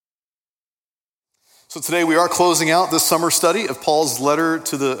So today we are closing out this summer study of Paul's letter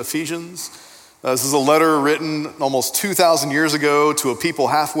to the Ephesians. This is a letter written almost 2,000 years ago to a people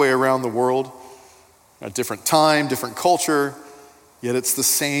halfway around the world. A different time, different culture, yet it's the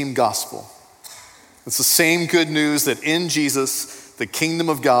same gospel. It's the same good news that in Jesus, the kingdom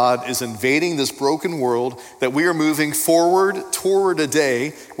of God is invading this broken world, that we are moving forward toward a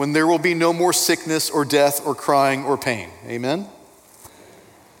day when there will be no more sickness or death or crying or pain. Amen?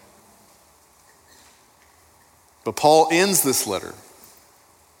 But Paul ends this letter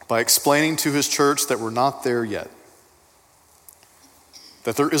by explaining to his church that we're not there yet.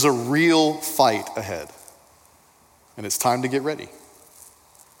 That there is a real fight ahead. And it's time to get ready.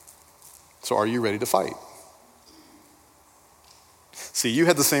 So are you ready to fight? See, you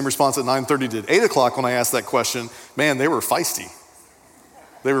had the same response at 9:30 did. 8 o'clock when I asked that question, man, they were feisty.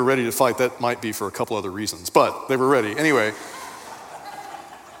 They were ready to fight. That might be for a couple other reasons, but they were ready. Anyway,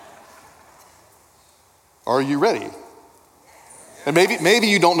 are you ready? And maybe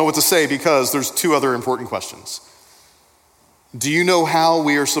you don't know what to say because there's two other important questions. Do you know how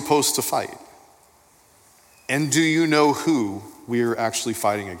we are supposed to fight? And do you know who we are actually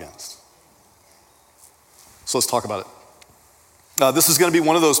fighting against? So let's talk about it. This is going to be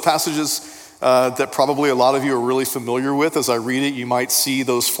one of those passages that probably a lot of you are really familiar with. As I read it, you might see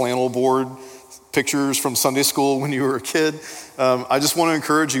those flannel board pictures from Sunday school when you were a kid. I just want to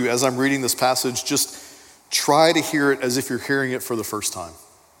encourage you as I'm reading this passage, just try to hear it as if you're hearing it for the first time.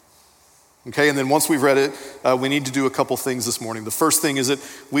 Okay, and then once we've read it, we need to do a couple things this morning. The first thing is that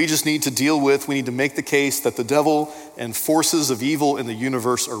we need to make the case that the devil and forces of evil in the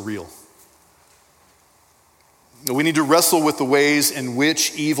universe are real. We need to wrestle with the ways in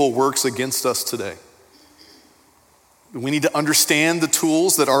which evil works against us today. We need to understand the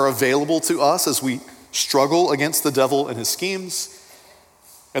tools that are available to us as we struggle against the devil and his schemes.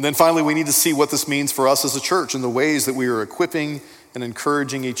 And then finally, we need to see what this means for us as a church and the ways that we are equipping and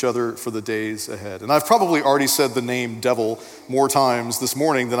encouraging each other for the days ahead. And I've probably already said the name devil more times this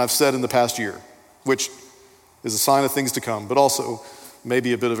morning than I've said in the past year, which is a sign of things to come, but also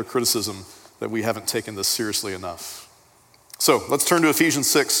maybe a bit of a criticism that we haven't taken this seriously enough. So let's turn to Ephesians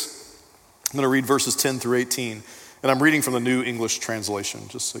 6. I'm going to read verses 10 through 18, and I'm reading from the New English Translation,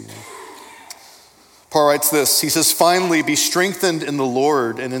 just so you know. Paul writes this, he says, "Finally, be strengthened in the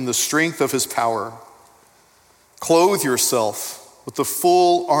Lord and in the strength of his power. Clothe yourself with the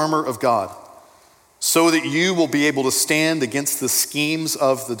full armor of God, so that you will be able to stand against the schemes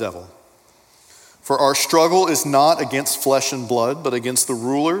of the devil. For our struggle is not against flesh and blood, but against the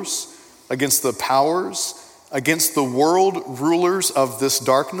rulers, against the powers, against the world rulers of this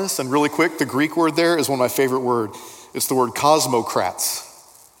darkness." And really quick, the Greek word there is one of my favorite words. It's the word cosmocrats.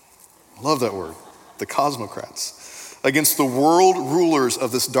 I love that word. The cosmocrats, against the world rulers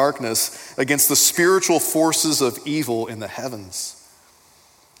of this darkness, against the spiritual forces of evil in the heavens.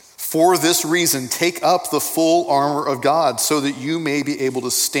 For this reason, take up the full armor of God so that you may be able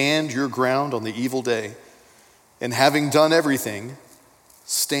to stand your ground on the evil day. And having done everything,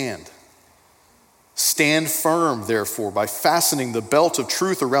 stand. Stand firm, therefore, by fastening the belt of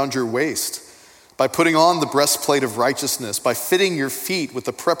truth around your waist, by putting on the breastplate of righteousness, by fitting your feet with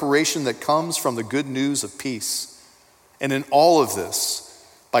the preparation that comes from the good news of peace. And in all of this,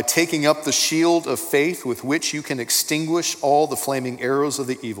 by taking up the shield of faith with which you can extinguish all the flaming arrows of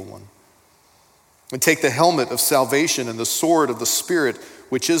the evil one. And take the helmet of salvation and the sword of the Spirit,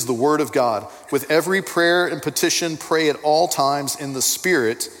 which is the word of God. With every prayer and petition, pray at all times in the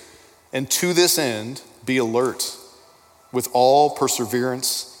Spirit, and to this end, be alert with all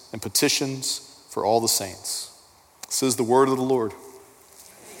perseverance and petitions for all the saints. This is the word of the Lord.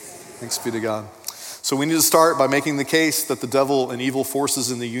 Thanks be to God. So we need to start by making the case that the devil and evil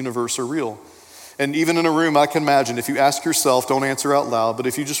forces in the universe are real. And even in a room, I can imagine, if you ask yourself, don't answer out loud, but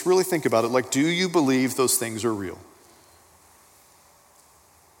if you just really think about it, like, do you believe those things are real?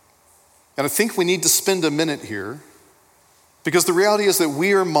 And I think we need to spend a minute here, because the reality is that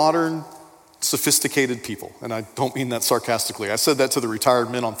we are modern, sophisticated people. And I don't mean that sarcastically. I said that to the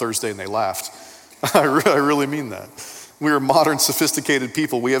retired men on Thursday and they laughed. I really mean that. We are modern, sophisticated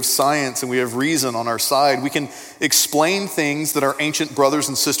people. We have science and we have reason on our side. We can explain things that our ancient brothers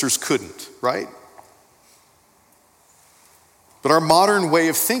and sisters couldn't, right? But our modern way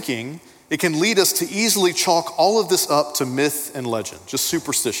of thinking, it can lead us to easily chalk all of this up to myth and legend, just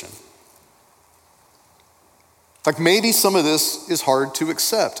superstition. Like maybe some of this is hard to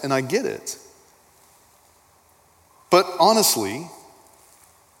accept, and I get it. But honestly,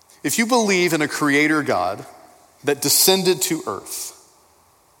 if you believe in a creator God that descended to earth,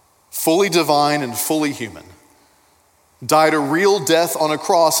 fully divine and fully human, died a real death on a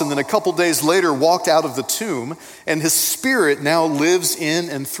cross, and then a couple days later walked out of the tomb, and his spirit now lives in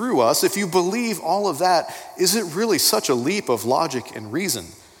and through us. If you believe all of that, is it really such a leap of logic and reason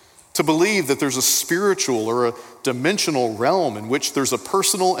to believe that there's a spiritual or a dimensional realm in which there's a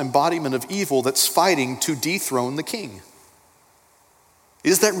personal embodiment of evil that's fighting to dethrone the king?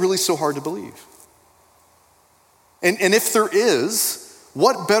 Is that really so hard to believe? And if there is,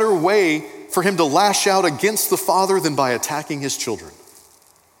 what better way for him to lash out against the Father than by attacking his children?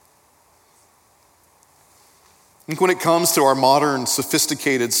 I think when it comes to our modern,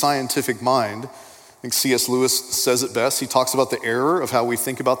 sophisticated, scientific mind, I think C.S. Lewis says it best. He talks about the error of how we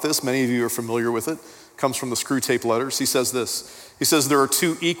think about this. Many of you are familiar with it. It comes from the Screwtape Letters. He says this. He says, there are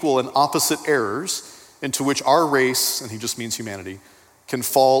two equal and opposite errors into which our race, and he just means humanity, can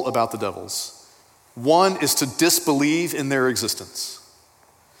fall about the devils. One is to disbelieve in their existence.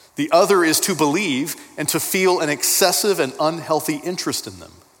 The other is to believe and to feel an excessive and unhealthy interest in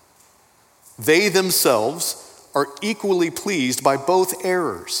them. They themselves are equally pleased by both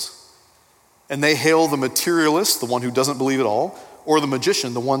errors, and they hail the materialist, the one who doesn't believe at all, or the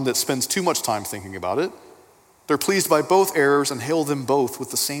magician, the one that spends too much time thinking about it. They're pleased by both errors and hail them both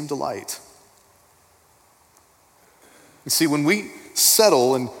with the same delight. You see, when we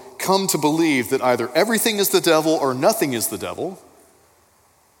settle and come to believe that either everything is the devil or nothing is the devil,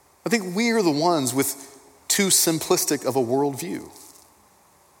 I think we are the ones with too simplistic of a worldview.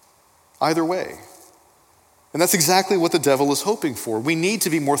 Either way. And that's exactly what the devil is hoping for. We need to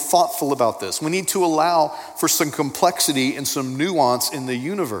be more thoughtful about this. We need to allow for some complexity and some nuance in the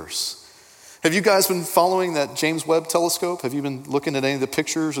universe. Have you guys been following that James Webb telescope? Have you been looking at any of the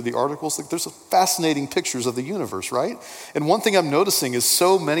pictures or the articles? There's fascinating pictures of the universe, right? And one thing I'm noticing is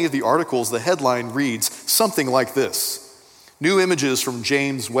so many of the articles, the headline reads something like this: new images from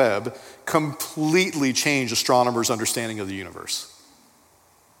James Webb completely change astronomers' understanding of the universe.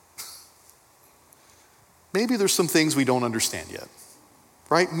 Maybe there's some things we don't understand yet,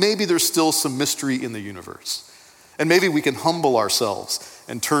 right? Maybe there's still some mystery in the universe. And maybe we can humble ourselves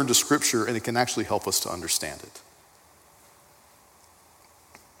and turn to Scripture, and it can actually help us to understand it.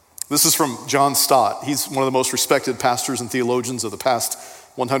 This is from John Stott. He's one of the most respected pastors and theologians of the past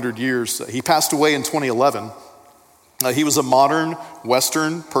 100 years. He passed away in 2011. He was a modern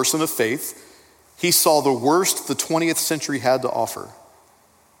Western person of faith. He saw the worst the 20th century had to offer.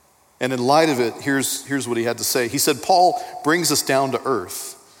 And in light of it, here's what he had to say. He said, Paul brings us down to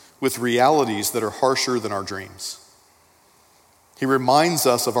earth with realities that are harsher than our dreams. He reminds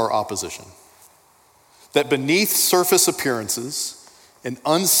us of our opposition, that beneath surface appearances, an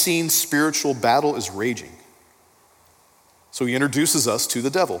unseen spiritual battle is raging. So he introduces us to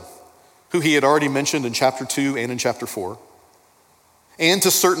the devil, who he had already mentioned in chapter 2 and in chapter 4, and to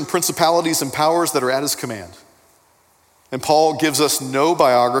certain principalities and powers that are at his command. And Paul gives us no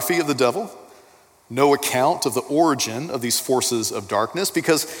biography of the devil, no account of the origin of these forces of darkness,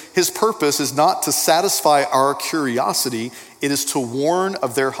 because his purpose is not to satisfy our curiosity, it is to warn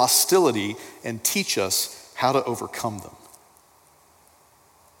of their hostility and teach us how to overcome them.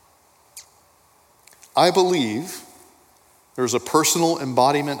 I believe there's a personal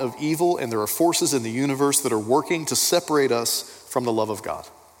embodiment of evil, and there are forces in the universe that are working to separate us from the love of God.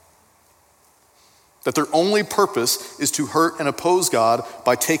 That their only purpose is to hurt and oppose God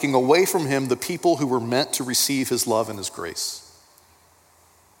by taking away from him the people who were meant to receive his love and his grace.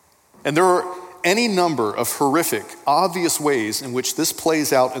 And there are any number of horrific, obvious ways in which this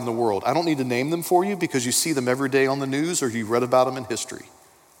plays out in the world. I don't need to name them for you because you see them every day on the news or you read about them in history.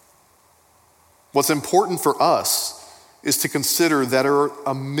 What's important for us is to consider that there are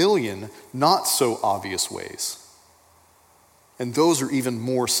a million not so obvious ways. And those are even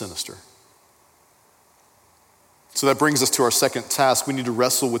more sinister. So that brings us to our second task. We need to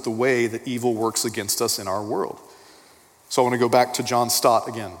wrestle with the way that evil works against us in our world. So I want to go back to John Stott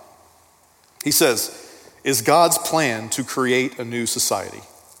again. He says, is God's plan to create a new society?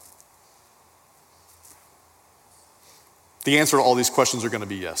 The answer to all these questions are going to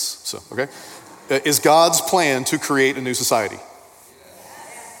be yes. So, okay. Is God's plan to create a new society?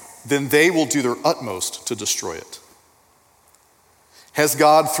 Yes. Then they will do their utmost to destroy it. Has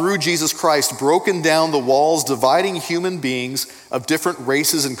God, through Jesus Christ, broken down the walls dividing human beings of different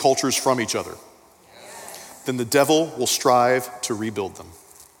races and cultures from each other? Yes. Then the devil will strive to rebuild them.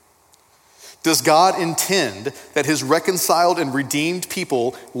 Does God intend that his reconciled and redeemed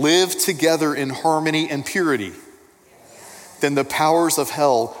people live together in harmony and purity? Yes. Then the powers of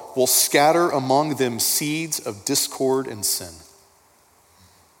hell will scatter among them seeds of discord and sin.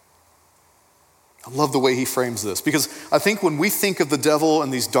 I love the way he frames this, because I think when we think of the devil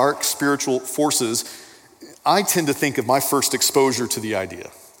and these dark spiritual forces, I tend to think of my first exposure to the idea.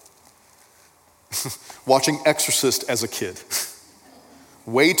 Watching Exorcist as a kid.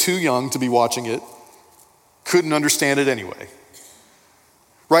 Way too young to be watching it. Couldn't understand it anyway.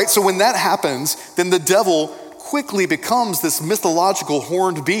 Right? So when that happens, then the devil quickly becomes this mythological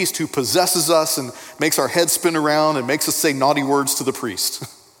horned beast who possesses us and makes our head spin around and makes us say naughty words to the priest.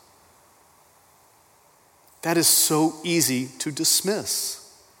 That is so easy to dismiss.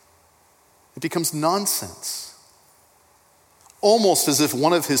 It becomes nonsense. Almost as if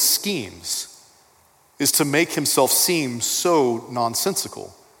one of his schemes is to make himself seem so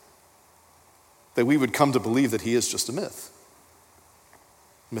nonsensical that we would come to believe that he is just a myth.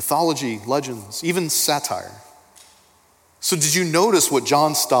 Mythology, legends, even satire. So did you notice what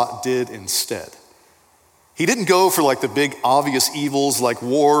John Stott did instead? He didn't go for like the big obvious evils like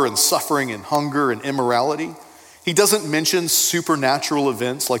war and suffering and hunger and immorality. He doesn't mention supernatural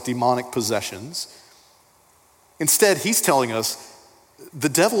events like demonic possessions. Instead, he's telling us the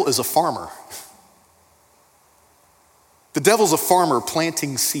devil is a farmer. The devil's a farmer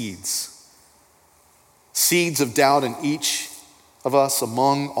planting seeds. Seeds of doubt in each of us,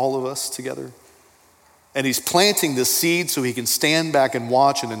 among all of us together. And he's planting this seed so he can stand back and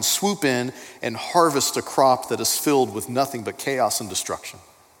watch and then swoop in and harvest a crop that is filled with nothing but chaos and destruction.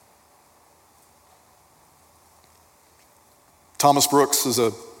 Thomas Brooks is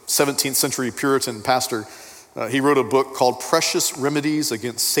a 17th century Puritan pastor. He wrote a book called Precious Remedies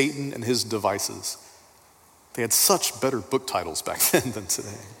Against Satan and His Devices. They had such better book titles back then than today.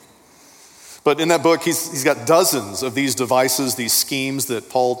 But in that book, he's got dozens of these devices, these schemes that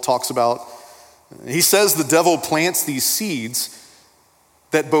Paul talks about. He says the devil plants these seeds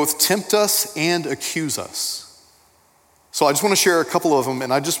that both tempt us and accuse us. So I just want to share a couple of them,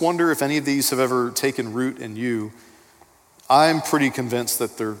 and I just wonder if any of these have ever taken root in you. I'm pretty convinced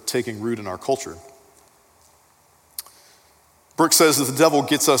that they're taking root in our culture. Brooks says that the devil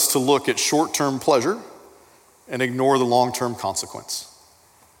gets us to look at short-term pleasure and ignore the long-term consequence.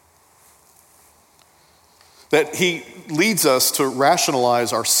 That he leads us to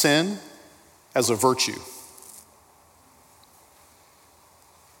rationalize our sin as a virtue.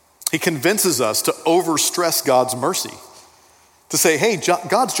 He convinces us to overstress God's mercy. To say, hey,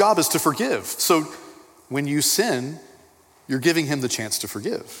 God's job is to forgive. So when you sin, you're giving him the chance to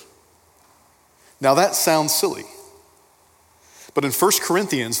forgive. Now that sounds silly. But in 1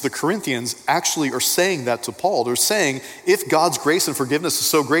 Corinthians, the Corinthians actually are saying that to Paul. They're saying, if God's grace and forgiveness is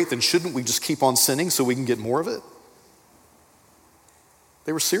so great, then shouldn't we just keep on sinning so we can get more of it?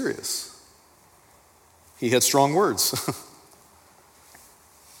 They were serious. He had strong words.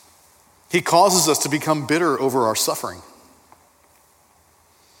 He causes us to become bitter over our suffering.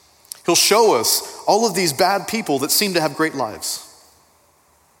 He'll show us all of these bad people that seem to have great lives.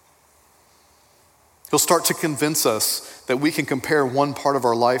 He'll start to convince us that we can compare one part of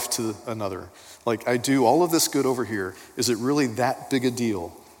our life to another. Like, I do all of this good over here. Is it really that big a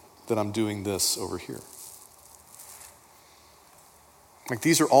deal that I'm doing this over here? Like,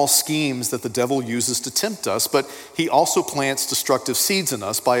 these are all schemes that the devil uses to tempt us, but he also plants destructive seeds in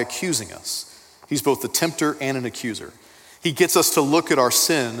us by accusing us. He's both the tempter and an accuser. He gets us to look at our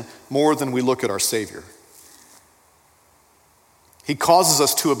sin more than we look at our Savior. He causes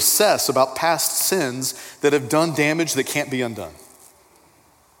us to obsess about past sins that have done damage that can't be undone.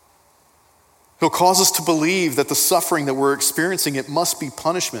 He'll cause us to believe that the suffering that we're experiencing, it must be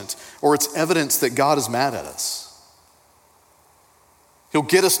punishment, or it's evidence that God is mad at us. He'll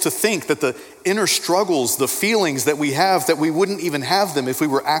get us to think that the inner struggles, the feelings that we have, that we wouldn't even have them if we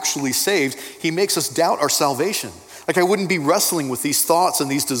were actually saved. He makes us doubt our salvation. Like, I wouldn't be wrestling with these thoughts and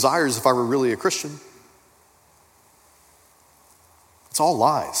these desires if I were really a Christian. It's all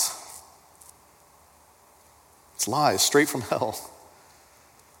lies. It's lies straight from hell.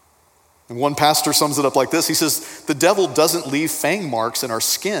 And one pastor sums it up like this. He says, the devil doesn't leave fang marks in our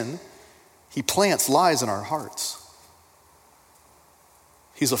skin. He plants lies in our hearts.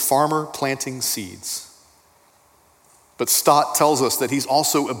 He's a farmer planting seeds. But Stott tells us that he's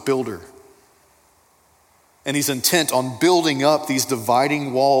also a builder. And he's intent on building up these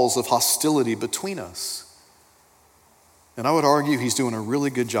dividing walls of hostility between us. And I would argue he's doing a really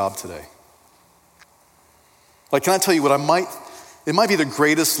good job today. Like, can I tell you what it might be the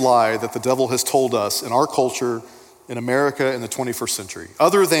greatest lie that the devil has told us in our culture, in America in the 21st century,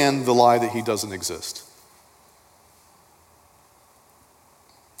 other than the lie that he doesn't exist.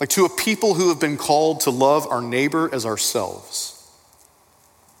 Like, to a people who have been called to love our neighbor as ourselves,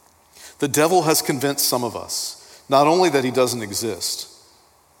 the devil has convinced some of us, not only that he doesn't exist,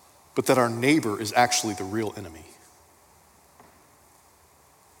 but that our neighbor is actually the real enemy.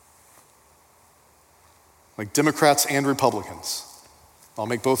 like Democrats and Republicans. I'll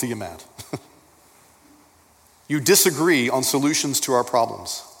make both of you mad. You disagree on solutions to our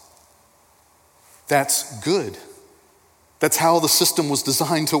problems. That's good. That's how the system was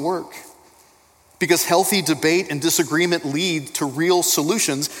designed to work. Because healthy debate and disagreement lead to real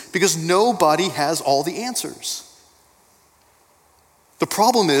solutions because nobody has all the answers. The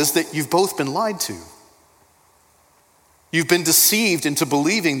problem is that you've both been lied to. You've been deceived into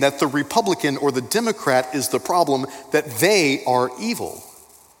believing that the Republican or the Democrat is the problem, that they are evil.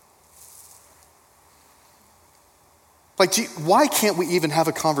 Like, why can't we even have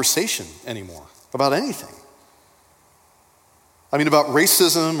a conversation anymore about anything? I mean, about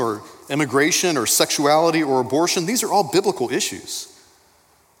racism or immigration or sexuality or abortion, these are all biblical issues.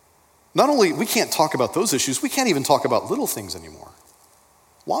 Not only we can't talk about those issues, we can't even talk about little things anymore.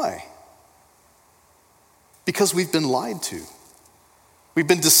 Why? Because we've been lied to. We've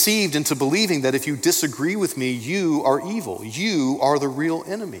been deceived into believing that if you disagree with me, you are evil. You are the real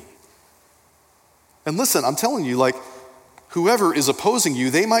enemy. And listen, I'm telling you, like, whoever is opposing you,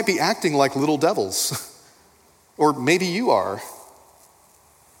 they might be acting like little devils. Or maybe you are.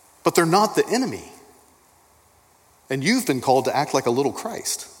 But they're not the enemy. And you've been called to act like a little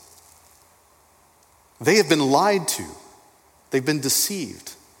Christ. They have been lied to. They've been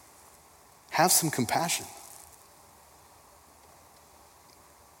deceived. Have some compassion.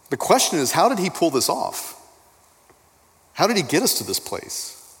 The question is, how did he pull this off? How did he get us to this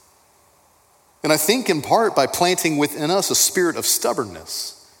place? And I think in part by planting within us a spirit of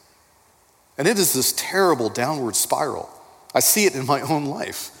stubbornness. And it is this terrible downward spiral. I see it in my own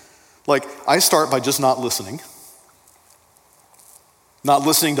life. Like, I start by just not listening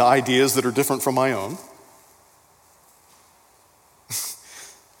to ideas that are different from my own.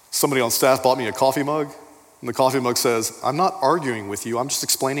 Somebody on staff bought me a coffee mug, and the coffee mug says, "I'm not arguing with you, I'm just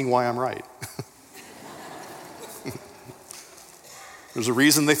explaining why I'm right." There's a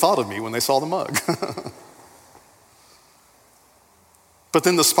reason they thought of me when they saw the mug. But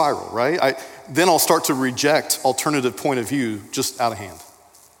then the spiral, right? Then I'll start to reject alternative point of view just out of hand.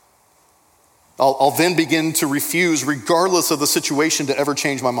 I'll then begin to refuse, regardless of the situation, to ever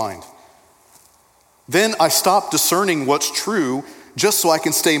change my mind. Then I stop discerning what's true just so I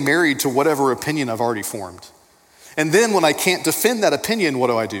can stay married to whatever opinion I've already formed. And then when I can't defend that opinion,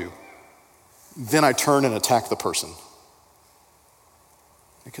 what do? Then I turn and attack the person.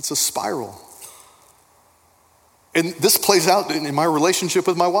 Like, it's a spiral. And this plays out in my relationship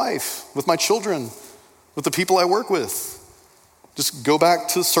with my wife, with my children, with the people I work with. Just go back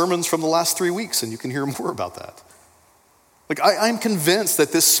to sermons from the last 3 weeks and you can hear more about that. Like, I'm convinced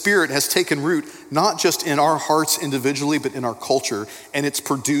that this spirit has taken root, not just in our hearts individually, but in our culture, and it's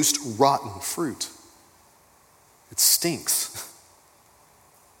produced rotten fruit. It stinks.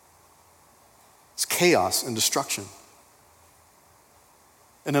 It's chaos and destruction.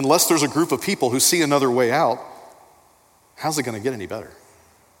 And unless there's a group of people who see another way out, how's it going to get any better?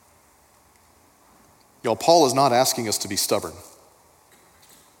 Y'all, Paul is not asking us to be stubborn.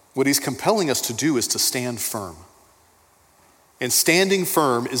 What he's compelling us to do is to stand firm. And standing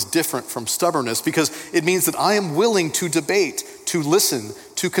firm is different from stubbornness because it means that I am willing to debate, to listen,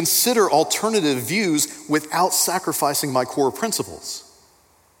 to consider alternative views without sacrificing my core principles.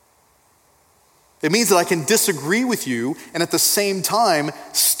 It means that I can disagree with you and at the same time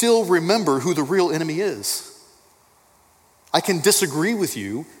still remember who the real enemy is. I can disagree with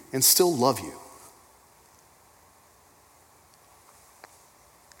you and still love you.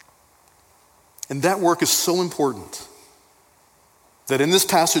 And that work is so important that in this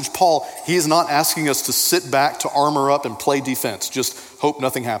passage, Paul, he is not asking us to sit back, to armor up and play defense, just hope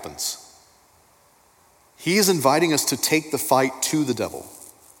nothing happens. He is inviting us to take the fight to the devil,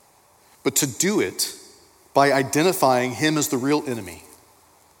 but to do it by identifying him as the real enemy,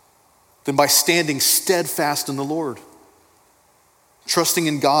 then by standing steadfast in the Lord, trusting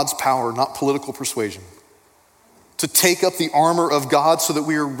in God's power, not political persuasion. To take up the armor of God so that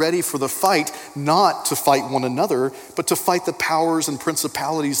we are ready for the fight, not to fight one another, but to fight the powers and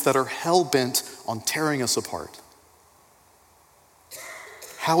principalities that are hell-bent on tearing us apart.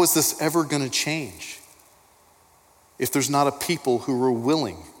 How is this ever going to change if there's not a people who are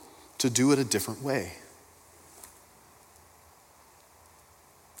willing to do it a different way?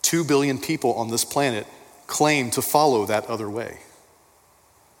 2 billion people on this planet claim to follow that other way.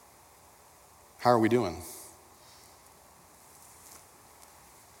 How are we doing?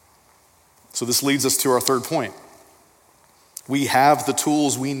 So this leads us to our third point. We have the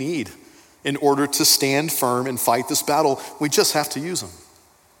tools we need in order to stand firm and fight this battle. We just have to use them.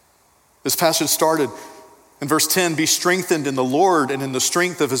 This passage started In verse 10, be strengthened in the Lord and in the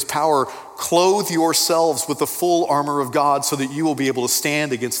strength of his power. Clothe yourselves with the full armor of God so that you will be able to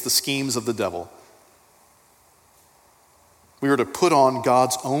stand against the schemes of the devil. We are to put on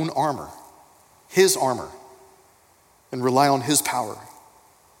God's own armor, his armor, and rely on his power.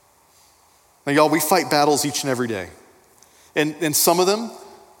 Now, y'all, we fight battles each and every day. And some of them,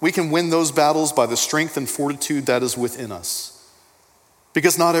 we can win those battles by the strength and fortitude that is within us.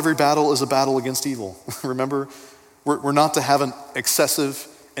 Because not every battle is a battle against evil. Remember, we're not to have an excessive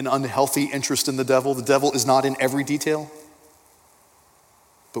and unhealthy interest in the devil. The devil is not in every detail.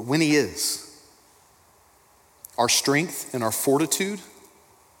 But when he is, our strength and our fortitude,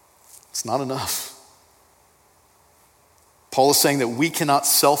 it's not enough. Paul is saying that we cannot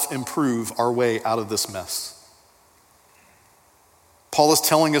self-improve our way out of this mess. Paul is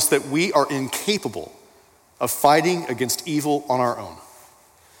telling us that we are incapable of fighting against evil on our own.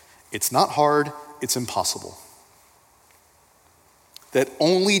 It's not hard, it's impossible. That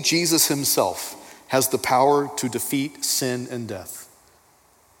only Jesus himself has the power to defeat sin and death.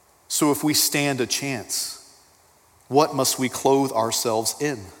 So if we stand a chance, what must we clothe ourselves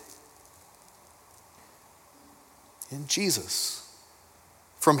in? In Jesus,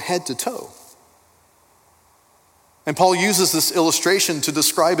 from head to toe. And Paul uses this illustration to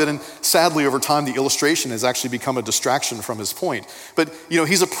describe it, and sadly over time the illustration has actually become a distraction from his point. But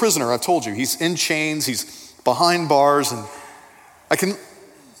he's a prisoner, I've told you. He's in chains, he's behind bars, and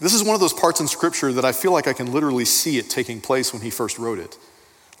this is one of those parts in scripture that I feel like I can literally see it taking place when he first wrote it.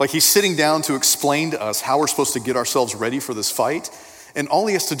 Like he's sitting down to explain to us how we're supposed to get ourselves ready for this fight, and all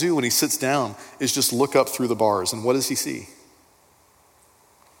he has to do when he sits down is just look up through the bars, and what does he see?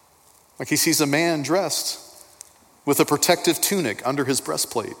 Like he sees a man dressed with a protective tunic under his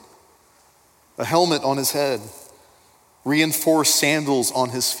breastplate, a helmet on his head, reinforced sandals on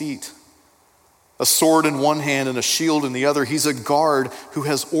his feet, a sword in one hand and a shield in the other. He's a guard who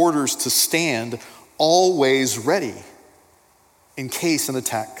has orders to stand always ready in case an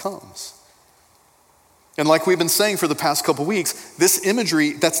attack comes. And like we've been saying for the past couple weeks, this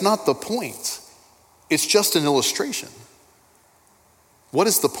imagery, that's not the point. It's just an illustration. What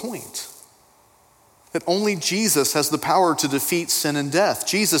is the point? That only Jesus has the power to defeat sin and death.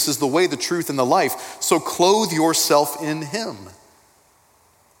 Jesus is the way, the truth, and the life. So clothe yourself in him.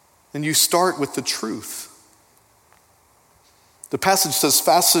 And you start with the truth. The passage says,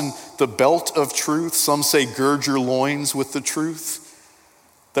 fasten the belt of truth. Some say, gird your loins with the truth.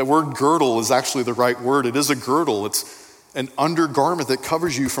 That word girdle is actually the right word. It is a girdle. It's an undergarment that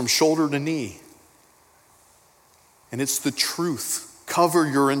covers you from shoulder to knee. And it's the truth. Cover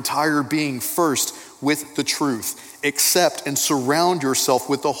your entire being first with the truth. Accept and surround yourself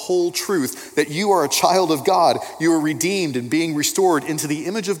with the whole truth that you are a child of God. You are redeemed and being restored into the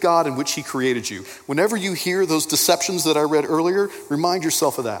image of God in which he created you. Whenever you hear those deceptions that I read earlier, remind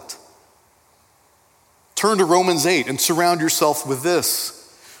yourself of that. Turn to Romans 8 and surround yourself with this.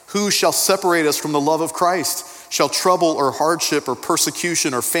 Who shall separate us from the love of Christ? Shall trouble or hardship or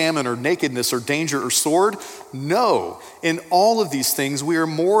persecution or famine or nakedness or danger or sword? No, in all of these things we are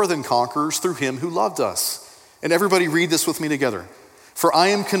more than conquerors through him who loved us. And everybody read this with me together. For I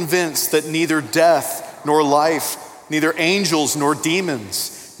am convinced that neither death nor life, neither angels nor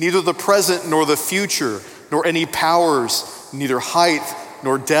demons, neither the present nor the future, nor any powers, neither height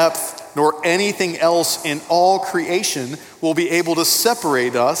nor depth, nor anything else in all creation will be able to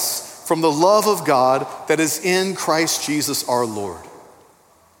separate us from the love of God that is in Christ Jesus our Lord.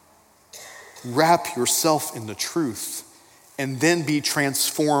 Wrap yourself in the truth and then be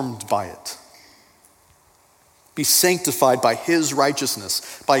transformed by it. Be sanctified by his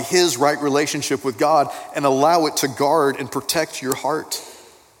righteousness, by his right relationship with God, and allow it to guard and protect your heart.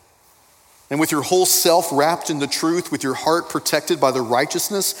 And with your whole self wrapped in the truth, with your heart protected by the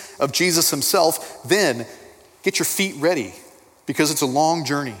righteousness of Jesus himself, then get your feet ready because it's a long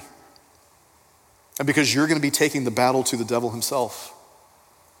journey. And because you're going to be taking the battle to the devil himself.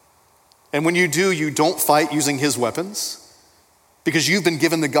 And when you do, you don't fight using his weapons because you've been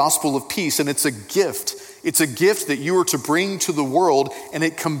given the gospel of peace, and it's a gift. It's a gift that you are to bring to the world, and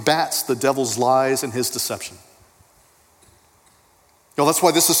it combats the devil's lies and his deception. That's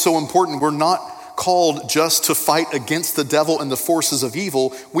why this is so important. We're not called just to fight against the devil and the forces of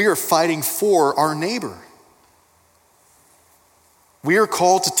evil. We are fighting for our neighbor. We are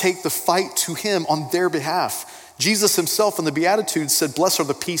called to take the fight to him on their behalf. Jesus himself in the Beatitudes said, blessed are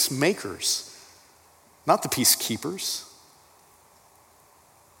the peacemakers, not the peacekeepers.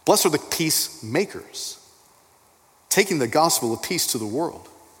 Blessed are the peacemakers, taking the gospel of peace to the world.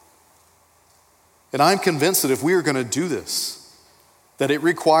 And I'm convinced that if we are going to do this, that it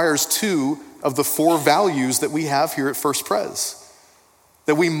requires two of the 4 values that we have here at First Pres.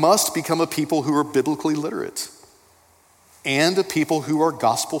 That we must become a people who are biblically literate and a people who are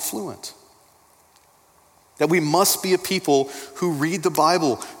gospel fluent. That we must be a people who read the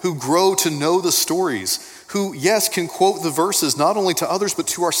Bible, who grow to know the stories, who, yes, can quote the verses not only to others but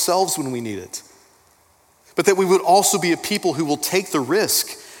to ourselves when we need it. But that we would also be a people who will take the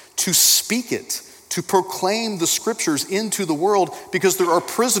risk to speak it, to proclaim the scriptures into the world, because there are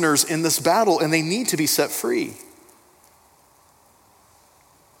prisoners in this battle and they need to be set free.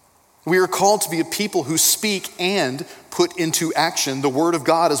 We are called to be a people who speak and put into action the word of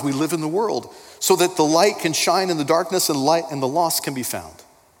God as we live in the world, so that the light can shine in the darkness and light and the lost can be found.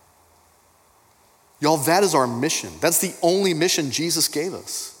 Y'all, that is our mission. That's the only mission Jesus gave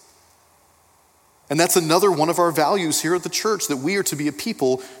us. And that's another one of our values here at the church, that we are to be a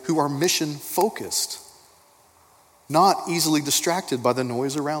people who are mission focused, not easily distracted by the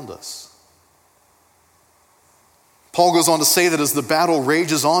noise around us. Paul goes on to say that as the battle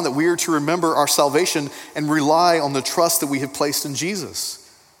rages on, that we are to remember our salvation and rely on the trust that we have placed in Jesus.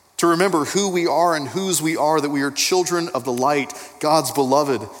 To remember who we are and whose we are, that we are children of the light, God's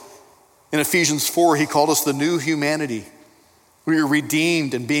beloved. In Ephesians 4, he called us the new humanity. We are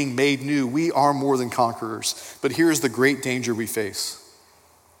redeemed and being made new. We are more than conquerors. But here's the great danger we face.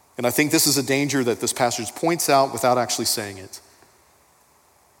 And I think this is a danger that this passage points out without actually saying it.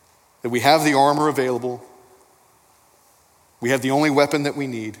 That we have the armor available. We have the only weapon that we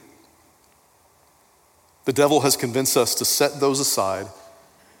need. The devil has convinced us to set those aside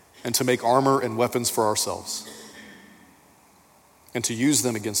and to make armor and weapons for ourselves and to use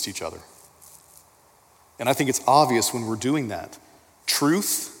them against each other. And I think it's obvious when we're doing that.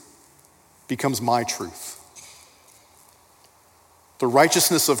 Truth becomes my truth. The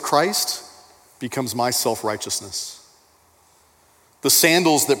righteousness of Christ becomes my self-righteousness. The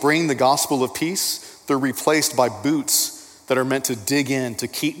sandals that bring the gospel of peace, they're replaced by boots that are meant to dig in, to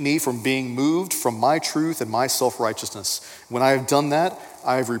keep me from being moved from my truth and my self-righteousness. When I have done that,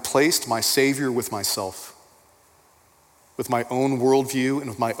 I have replaced my Savior with myself, with my own worldview and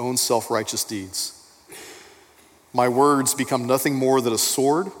with my own self-righteous deeds. My words become nothing more than a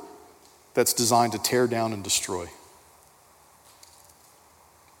sword that's designed to tear down and destroy.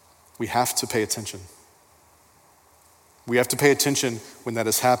 We have to pay attention. We have to pay attention when that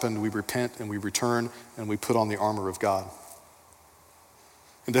has happened. We repent and we return and we put on the armor of God.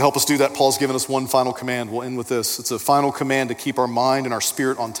 And to help us do that, Paul's given us one final command. We'll end with this. It's a final command to keep our mind and our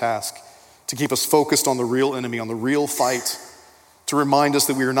spirit on task, to keep us focused on the real enemy, on the real fight, to remind us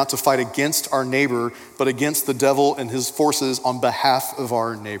that we are not to fight against our neighbor, but against the devil and his forces on behalf of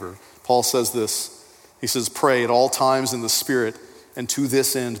our neighbor. Paul says this. He says, pray at all times in the Spirit, and to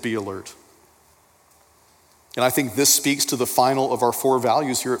this end be alert. And I think this speaks to the final of our 4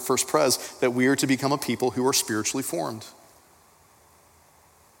 values here at First Pres, that we are to become a people who are spiritually formed.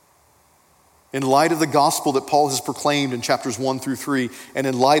 In light of the gospel that Paul has proclaimed in chapters 1 through 3, and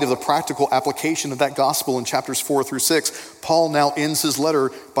in light of the practical application of that gospel in chapters 4 through 6, Paul now ends his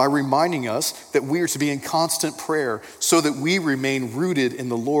letter by reminding us that we are to be in constant prayer so that we remain rooted in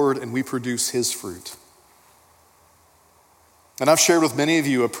the Lord and we produce his fruit. And I've shared with many of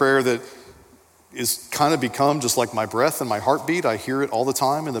you a prayer that is kind of become just like my breath and my heartbeat. I hear it all the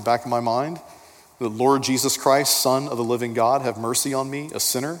time in the back of my mind. The Lord Jesus Christ, Son of the living God, have mercy on me, a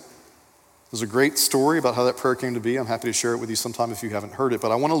sinner. There's a great story about how that prayer came to be. I'm happy to share it with you sometime if you haven't heard it,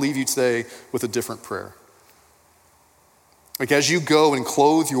 but I want to leave you today with a different prayer. Like as you go and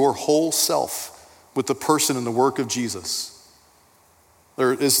clothe your whole self with the person and the work of Jesus,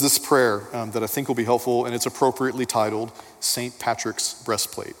 there is this prayer that I think will be helpful, and it's appropriately titled St. Patrick's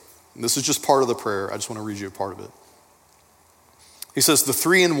Breastplate. And this is just part of the prayer. I just want to read you a part of it. He says, the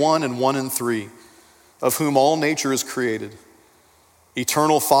 3 in 1 and 1 in 3, of whom all nature is created,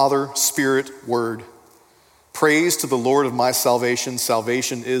 eternal Father, Spirit, Word, praise to the Lord of my salvation.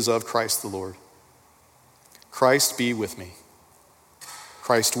 Salvation is of Christ the Lord. Christ be with me.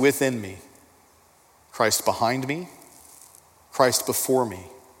 Christ within me. Christ behind me. Christ before me.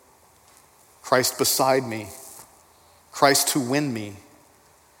 Christ beside me. Christ to win me.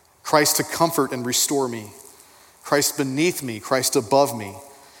 Christ to comfort and restore me. Christ beneath me. Christ above me.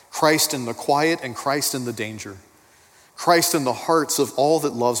 Christ in the quiet and Christ in the danger. Christ in the hearts of all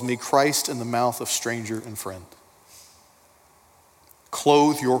that loves me, Christ in the mouth of stranger and friend.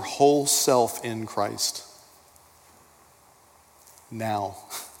 Clothe your whole self in Christ. Now.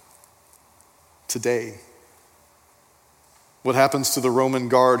 Today. What happens to the Roman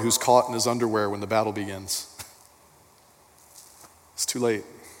guard who's caught in his underwear when the battle begins? It's too late.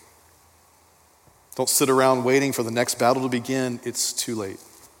 Don't sit around waiting for the next battle to begin. It's too late.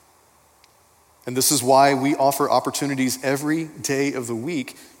 And this is why we offer opportunities every day of the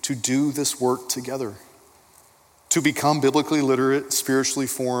week to do this work together, to become biblically literate, spiritually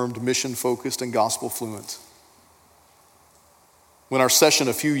formed, mission-focused, and gospel-fluent. When our session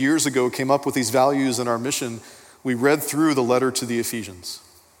a few years ago came up with these values in our mission, we read through the letter to the Ephesians.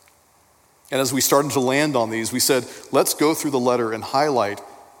 And as we started to land on these, we said, let's go through the letter and highlight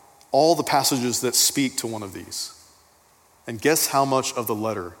all the passages that speak to one of these. And guess how much of the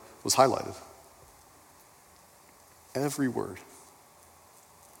letter was highlighted? Every word.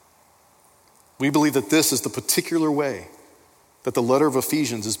 We believe that this is the particular way that the letter of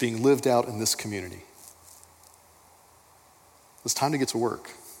Ephesians is being lived out in this community. It's time to get to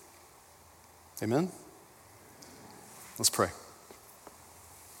work. Amen? Let's pray.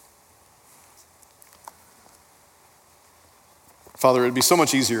 Father, it'd be so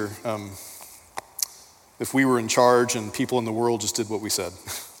much easier if we were in charge and people in the world just did what we said.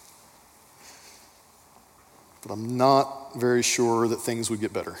 But I'm not very sure that things would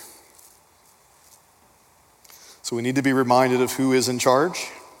get better. So we need to be reminded of who is in charge.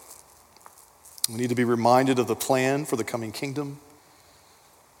 We need to be reminded of the plan for the coming kingdom.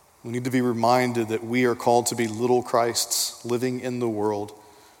 We need to be reminded that we are called to be little Christs living in the world,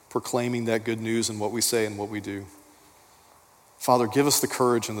 proclaiming that good news in what we say and what we do. Father, give us the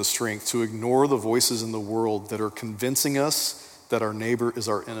courage and the strength to ignore the voices in the world that are convincing us that our neighbor is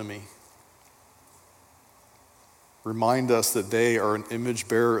our enemy. Remind us that they are an image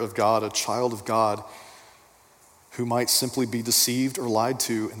bearer of God, a child of God, who might simply be deceived or lied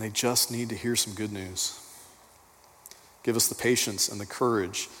to, and they just need to hear some good news. Give us the patience and the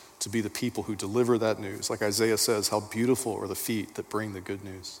courage to be the people who deliver that news. Like Isaiah says, how beautiful are the feet that bring the good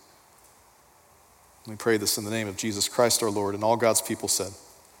news. We pray this in the name of Jesus Christ our Lord, and all God's people said,